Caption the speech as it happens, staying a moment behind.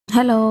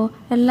Hello,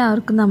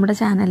 എല്ലാവർക്കും നമ്മുടെ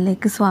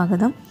ചാനലിലേക്ക്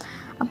സ്വാഗതം.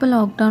 അപ്പോൾ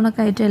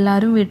ലോക്ക്ഡൗണൊക്കെ ആയിട്ട്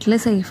എല്ലാവരും വീട്ടിൽ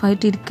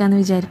സേഫായിട്ട് ഇരിക്കാമെന്ന്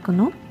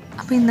വിചാരിക്കുന്നു.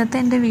 അപ്പോൾ ഇന്നത്തെ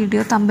എൻ്റെ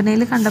വീഡിയോ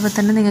തമ്പനയിൽ കണ്ടപ്പോൾ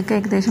തന്നെ നിങ്ങൾക്ക്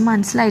ഏകദേശം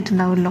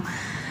മനസ്സിലായിട്ടുണ്ടാവുമല്ലോ.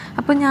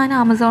 അപ്പോൾ ഞാൻ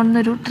ആമസോണിൽ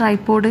നിന്നൊരു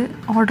ട്രൈപോഡ്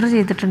ഓർഡർ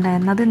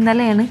ചെയ്തിട്ടുണ്ടായിരുന്നു. അത്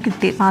ഇന്നലെയാണ്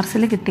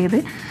പാർസൽ കിട്ടിയത്.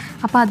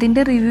 അപ്പോൾ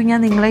അതിൻ്റെ റിവ്യൂ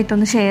ഞാൻ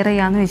നിങ്ങളായിട്ടൊന്ന് ഷെയർ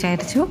ചെയ്യാമെന്ന്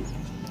വിചാരിച്ചു.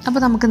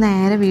 അപ്പോൾ നമുക്ക്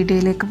നേരെ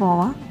വീഡിയോയിലേക്ക്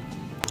പോവാം.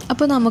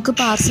 അപ്പോൾ നമുക്ക്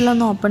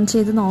പാർസലൊന്ന് ഓപ്പൺ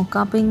ചെയ്ത്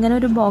നോക്കാം. അപ്പോൾ ഇങ്ങനെ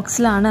ഒരു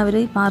ബോക്സിലാണ് അവർ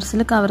ഈ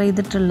പാർസൽ കവർ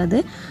ചെയ്തിട്ടുള്ളത്.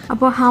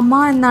 അപ്പോൾ ഹമ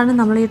എന്നാണ്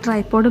നമ്മൾ ഈ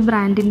ട്രൈപോഡ്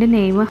ബ്രാൻഡിൻ്റെ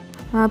നെയിം.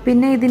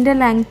 പിന്നെ ഇതിൻ്റെ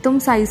ലെങ്ത്തും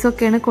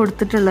സൈസൊക്കെയാണ്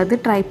കൊടുത്തിട്ടുള്ളത്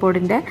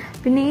ട്രൈപോഡിൻ്റെ.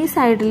 പിന്നെ ഈ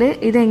സൈഡിൽ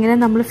ഇതെങ്ങനെ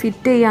നമ്മൾ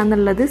ഫിറ്റ്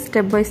ചെയ്യാന്നുള്ളത്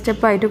സ്റ്റെപ്പ് ബൈ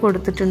സ്റ്റെപ്പ് ആയിട്ട്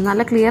കൊടുത്തിട്ടുണ്ട്.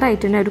 നല്ല ക്ലിയർ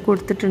ആയിട്ട് തന്നെ അവർ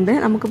കൊടുത്തിട്ടുണ്ട്.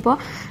 നമുക്കിപ്പോൾ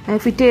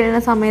ഫിറ്റ്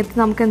ചെയ്യുന്ന സമയത്ത്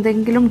നമുക്ക്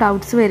എന്തെങ്കിലും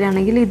ഡൗട്ട്സ്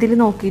വരികയാണെങ്കിൽ ഇതിൽ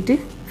നോക്കിയിട്ട്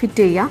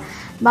ഫിറ്റ് ചെയ്യാം.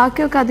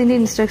 ബാക്കിയൊക്കെ അതിൻ്റെ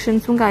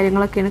ഇൻസ്ട്രക്ഷൻസും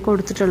കാര്യങ്ങളൊക്കെയാണ്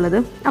കൊടുത്തിട്ടുള്ളത്.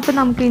 അപ്പോൾ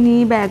നമുക്ക് ഇനി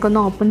ഈ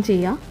ബാഗൊന്ന് ഓപ്പൺ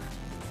ചെയ്യാം.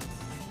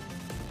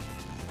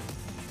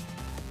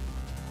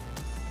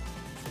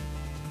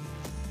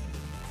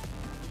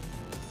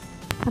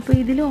 അപ്പോൾ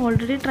ഇതിൽ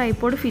ഓൾറെഡി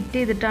ട്രൈപോഡ് ഫിറ്റ്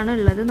ചെയ്തിട്ടാണ്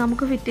ഉള്ളത്.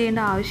 നമുക്ക് ഫിറ്റ് ചെയ്യേണ്ട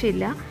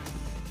ആവശ്യമില്ല.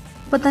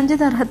 35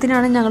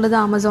 ദിർഹത്തിനാണ് ഞങ്ങളിത്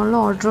ആമസോണിൽ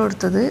ഓർഡർ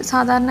കൊടുത്തത്.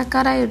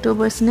 സാധാരണക്കാരായ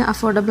യൂട്യൂബേഴ്സിന്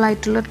അഫോർഡബിൾ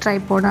ആയിട്ടുള്ള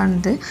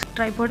ട്രൈപോഡാണിത്.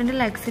 ട്രൈപോഡിൻ്റെ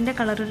ലെഗ്സിൻ്റെ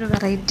കളർ ഒരു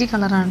വെറൈറ്റി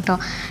കളറാണ് കേട്ടോ.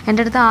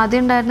 എൻ്റെ അടുത്ത്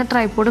ആദ്യം ഉണ്ടായിരുന്ന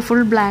ട്രൈപോഡ്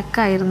ഫുൾ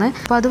ബ്ലാക്ക് ആയിരുന്നു.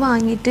 അപ്പോൾ അത്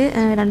വാങ്ങിയിട്ട്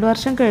 2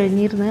 വർഷം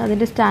കഴിഞ്ഞിരുന്നു.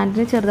 അതിൻ്റെ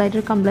സ്റ്റാൻഡിന്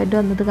ചെറുതായിട്ടൊരു കംപ്ലൈൻറ്റ്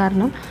വന്നത്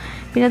കാരണം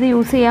പിന്നെ അത്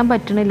യൂസ് ചെയ്യാൻ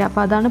പറ്റണില്ല.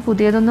 അപ്പോൾ അതാണ്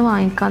പുതിയതൊന്ന്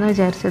വാങ്ങിക്കാമെന്ന്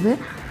വിചാരിച്ചത്.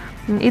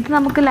 ഇത്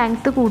നമുക്ക്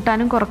ലെങ്ത്ത്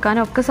കൂട്ടാനും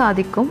കുറക്കാനും ഒക്കെ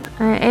സാധിക്കും.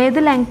 ഏത്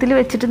ലെങ്ത്തിൽ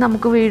വെച്ചിട്ട്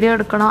നമുക്ക് വീഡിയോ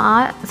എടുക്കണോ ആ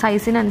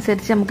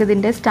സൈസിനനുസരിച്ച്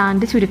നമുക്കിതിൻ്റെ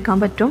സ്റ്റാൻഡ് ചുരുക്കാൻ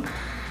പറ്റും.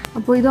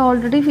 അപ്പോൾ ഇത്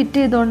ഓൾറെഡി ഫിറ്റ്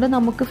ചെയ്തുകൊണ്ട്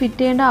നമുക്ക് ഫിറ്റ്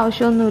ചെയ്യേണ്ട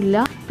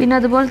ആവശ്യമൊന്നുമില്ല. പിന്നെ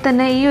അതുപോലെ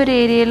തന്നെ ഈ ഒരു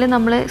ഏരിയയിൽ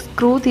നമ്മൾ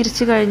സ്ക്രൂ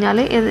തിരിച്ചു കഴിഞ്ഞാൽ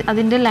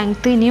അതിൻ്റെ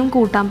ലെങ്ത്ത് ഇനിയും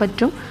കൂട്ടാൻ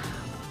പറ്റും.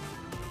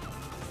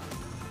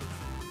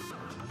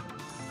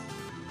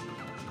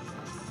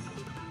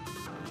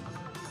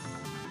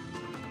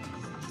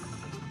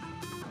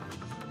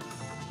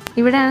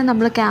 ഇവിടെയാണ്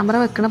നമ്മൾ ക്യാമറ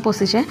വെക്കുന്ന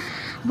പൊസിഷൻ.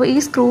 അപ്പോൾ ഈ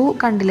സ്ക്രൂ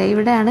കണ്ടില്ലേ,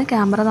 ഇവിടെയാണ്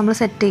ക്യാമറ നമ്മൾ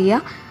സെറ്റ്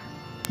ചെയ്യുക.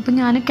 അപ്പോൾ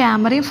ഞാൻ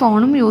ക്യാമറയും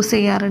ഫോണും യൂസ്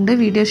ചെയ്യാറുണ്ട്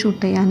വീഡിയോ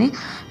ഷൂട്ട് ചെയ്യാൻ.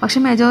 പക്ഷേ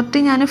മെജോറിറ്റി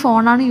ഞാൻ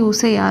ഫോണാണ്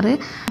യൂസ് ചെയ്യാറ്.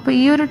 അപ്പോൾ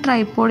ഈ ഒരു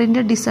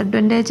ട്രൈപോഡിൻ്റെ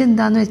ഡിസഡ്വാൻറ്റേജ്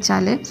എന്താണെന്ന്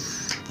വെച്ചാൽ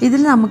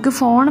ഇതിൽ നമുക്ക്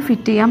ഫോൺ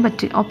ഫിറ്റ് ചെയ്യാൻ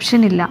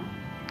ഓപ്ഷൻ ഇല്ല.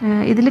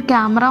 ഇതിൽ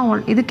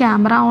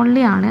ക്യാമറ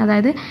ഓൺലി ആണ്.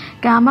 അതായത്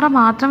ക്യാമറ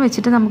മാത്രം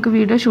വെച്ചിട്ട് നമുക്ക്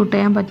വീഡിയോ ഷൂട്ട്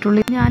ചെയ്യാൻ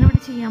പറ്റുള്ളൂ.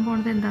 ഞാനിവിടെ ചെയ്യാൻ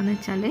പോകുന്നത് എന്താണെന്ന്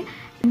വെച്ചാൽ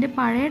എൻ്റെ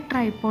പഴയ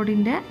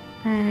ട്രൈപോഡിൻ്റെ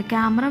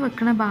ക്യാമറ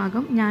വെക്കുന്ന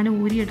ഭാഗം ഞാൻ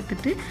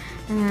ഊരിയെടുത്തിട്ട്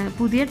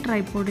പുതിയ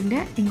ട്രൈപോഡിൻ്റെ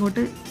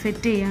ഇങ്ങോട്ട്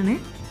സെറ്റ് ചെയ്യാണ്.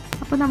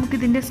 അപ്പോൾ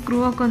നമുക്കിതിൻ്റെ സ്ക്രൂ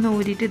ഒക്കെ ഒന്ന്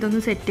ഊരിയിട്ട്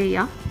ഇതൊന്ന് സെറ്റ്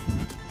ചെയ്യാം.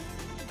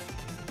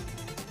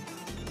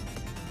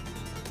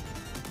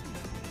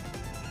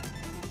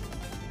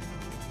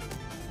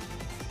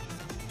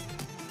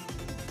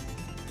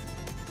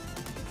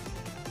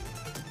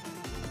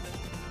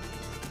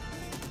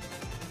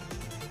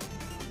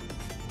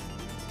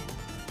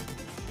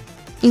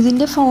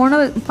 ഇതിൻ്റെ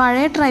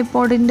പഴയ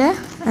ട്രൈപോഡിൻ്റെ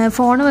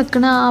ഫോൺ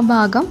വെക്കുന്ന ആ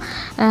ഭാഗം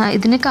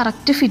ഇതിന്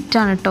കറക്റ്റ്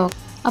ഫിറ്റാണ് കേട്ടോ.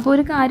 അപ്പോൾ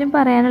ഒരു കാര്യം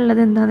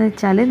പറയാനുള്ളത് എന്താണെന്ന്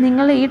വെച്ചാൽ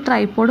നിങ്ങൾ ഈ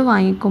ട്രൈപോഡ്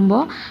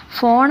വാങ്ങിക്കുമ്പോൾ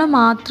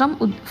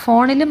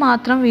ഫോണിൽ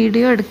മാത്രം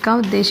വീഡിയോ എടുക്കാൻ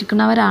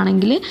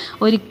ഉദ്ദേശിക്കുന്നവരാണെങ്കിൽ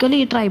ഒരിക്കലും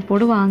ഈ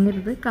ട്രൈപോഡ്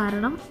വാങ്ങരുത്.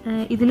 കാരണം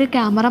ഇതിൽ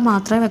ക്യാമറ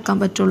മാത്രമേ വെക്കാൻ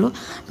പറ്റുള്ളൂ.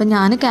 അപ്പോൾ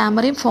ഞാൻ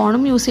ക്യാമറയും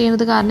ഫോണും യൂസ്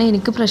ചെയ്യുന്നത് കാരണം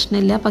എനിക്ക്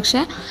പ്രശ്നമില്ല.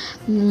 പക്ഷേ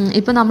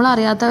ഇപ്പോൾ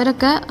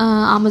നമ്മളറിയാത്തവരൊക്കെ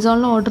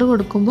ആമസോണിൽ ഓർഡർ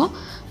കൊടുക്കുമ്പോൾ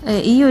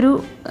ഈ ഒരു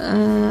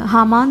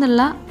ഹമ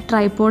എന്നുള്ള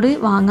ട്രൈപോഡ്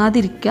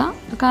വാങ്ങാതിരിക്കുക.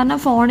 കാരണം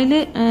ഫോണിൽ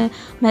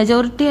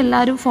മെജോറിറ്റി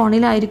എല്ലാവരും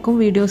ഫോണിലായിരിക്കും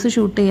വീഡിയോസ്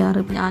ഷൂട്ട്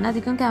ചെയ്യാറ്.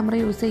 ഞാനധികം ക്യാമറ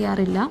യൂസ്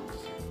ചെയ്യാറില്ല.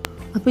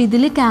 അപ്പോൾ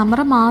ഇതിൽ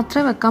ക്യാമറ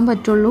മാത്രമേ വെക്കാൻ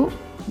പറ്റുള്ളൂ.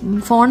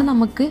 ഫോൺ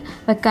നമുക്ക്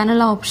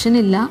വെക്കാനുള്ള ഓപ്ഷൻ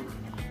ഇല്ല.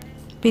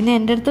 പിന്നെ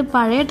എൻ്റെ അടുത്ത്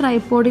പഴയ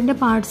ട്രൈപോഡിൻ്റെ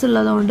പാർട്സ്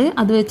ഉള്ളതുകൊണ്ട്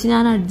അത് വെച്ച്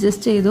ഞാൻ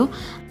അഡ്ജസ്റ്റ് ചെയ്തു.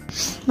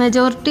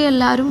 മെജോറിറ്റി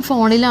എല്ലാവരും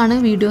ഫോണിലാണ്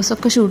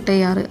വീഡിയോസൊക്കെ ഷൂട്ട്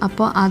ചെയ്യാറ്.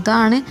 അപ്പോൾ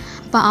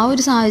ആ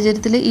ഒരു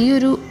സാഹചര്യത്തിൽ ഈ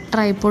ഒരു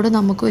ട്രൈപോഡ്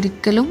നമുക്ക്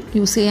ഒരിക്കലും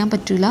യൂസ് ചെയ്യാൻ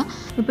പറ്റില്ല.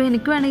 ഇപ്പോൾ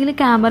എനിക്ക് വേണമെങ്കിൽ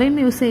ക്യാമറയും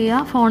യൂസ്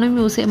ചെയ്യുക, ഫോണും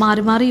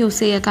മാറി മാറി യൂസ്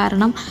ചെയ്യുക.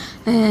 കാരണം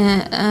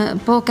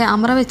ഇപ്പോൾ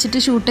ക്യാമറ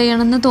വെച്ചിട്ട് ഷൂട്ട്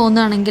ചെയ്യണമെന്ന്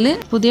തോന്നുകയാണെങ്കിൽ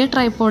പുതിയ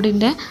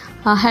ട്രൈപോഡിൻ്റെ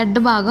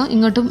ഹെഡ് ഭാഗം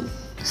ഇങ്ങോട്ടും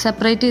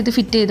സെപ്പറേറ്റ് ചെയ്ത്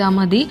ഫിറ്റ് ചെയ്താൽ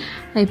മതി.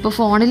 ഇപ്പോൾ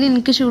ഫോണിൽ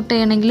എനിക്ക് ഷൂട്ട്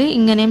ചെയ്യണമെങ്കിൽ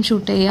ഇങ്ങനെയും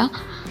ഷൂട്ട്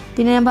ചെയ്യുക.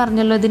 പിന്നെ ഞാൻ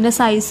പറഞ്ഞല്ലോ ഇതിൻ്റെ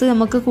സൈസ്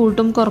നമുക്ക്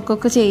കൂട്ടും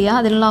കുറക്കൊക്കെ ചെയ്യുക.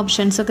 അതിനുള്ള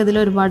ഓപ്ഷൻസൊക്കെ ഇതിൽ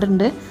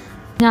ഒരുപാടുണ്ട്.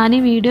 ഞാൻ ഈ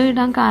വീഡിയോ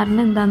ഇടാൻ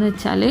കാരണം എന്താണെന്ന്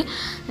വെച്ചാൽ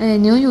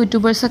ന്യൂ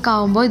യൂട്യൂബേഴ്സൊക്കെ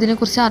ആകുമ്പോൾ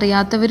ഇതിനെക്കുറിച്ച്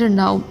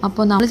അറിയാത്തവരുണ്ടാവും.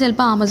 അപ്പോൾ നമ്മൾ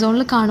ചിലപ്പോൾ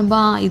ആമസോണിൽ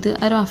കാണുമ്പോൾ ഇത്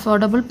ഒരു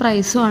അഫോർഡബിൾ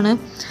പ്രൈസുമാണ്.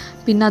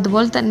 പിന്നെ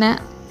അതുപോലെ തന്നെ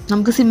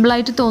നമുക്ക്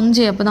സിമ്പിളായിട്ട് തോന്നും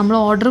ചെയ്യും. അപ്പോൾ നമ്മൾ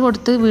ഓർഡർ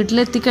കൊടുത്ത്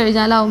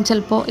വീട്ടിലെത്തിക്കഴിഞ്ഞാലാവും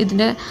ചിലപ്പോൾ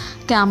ഇതിൻ്റെ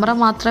ക്യാമറ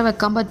മാത്രമേ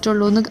വെക്കാൻ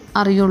പറ്റുള്ളൂ എന്ന്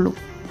അറിയുള്ളൂ.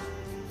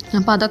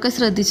 അപ്പോൾ അതൊക്കെ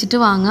ശ്രദ്ധിച്ചിട്ട്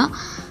വാങ്ങുക.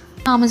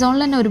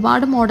 ആമസോണിൽ തന്നെ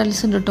ഒരുപാട്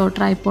മോഡൽസ് ഉണ്ട് കേട്ടോ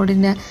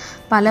ട്രൈപോഡിൻ്റെ.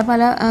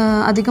 പല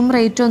അധികം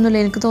റേറ്റ് ഒന്നുമില്ല.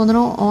 എനിക്ക്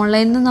തോന്നുന്നു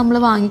ഓൺലൈനിൽ നിന്ന് നമ്മൾ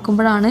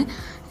വാങ്ങിക്കുമ്പോഴാണ്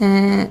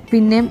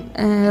പിന്നെയും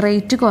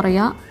റേറ്റ്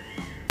കുറയുക.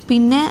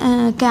 പിന്നെ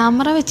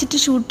ക്യാമറ വെച്ചിട്ട്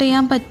ഷൂട്ട്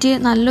ചെയ്യാൻ പറ്റിയ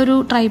നല്ലൊരു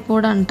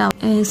ട്രൈപോഡാണ് കേട്ടോ.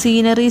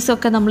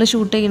 സീനറീസൊക്കെ നമ്മൾ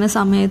ഷൂട്ട് ചെയ്യുന്ന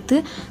സമയത്ത്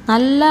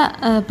നല്ല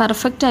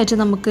പെർഫെക്റ്റായിട്ട്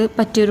നമുക്ക്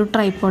പറ്റിയൊരു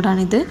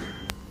ട്രൈപോഡാണിത്.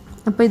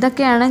 അപ്പോൾ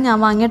ഇതൊക്കെയാണ് ഞാൻ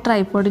വാങ്ങിയ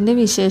ട്രൈപോഡിൻ്റെ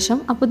വിശേഷം.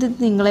 അപ്പോൾ ഇത്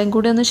നിങ്ങളെയും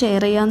കൂടി ഒന്ന്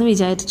ഷെയർ ചെയ്യാമെന്ന്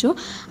വിചാരിച്ചു.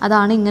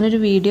 അതാണ്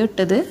ഇങ്ങനൊരു വീഡിയോ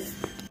ഇട്ടത്.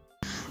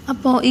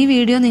 അപ്പോൾ ഈ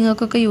വീഡിയോ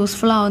നിങ്ങൾക്കൊക്കെ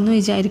യൂസ്ഫുൾ ആവുമെന്ന്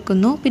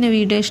വിചാരിക്കുന്നു. പിന്നെ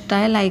വീഡിയോ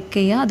ഇഷ്ടമായാൽ ലൈക്ക്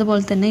ചെയ്യുക.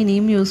 അതുപോലെ തന്നെ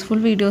ഇനിയും യൂസ്ഫുൾ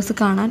വീഡിയോസ്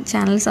കാണാൻ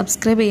ചാനൽ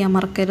സബ്സ്ക്രൈബ് ചെയ്യാൻ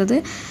മറക്കരുത്.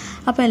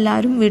 അപ്പോൾ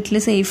എല്ലാവരും വീട്ടിൽ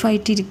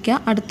സേഫായിട്ടിരിക്കുക.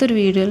 അടുത്തൊരു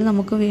വീഡിയോയിൽ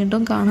നമുക്ക്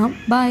വീണ്ടും കാണാം.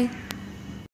 ബൈ.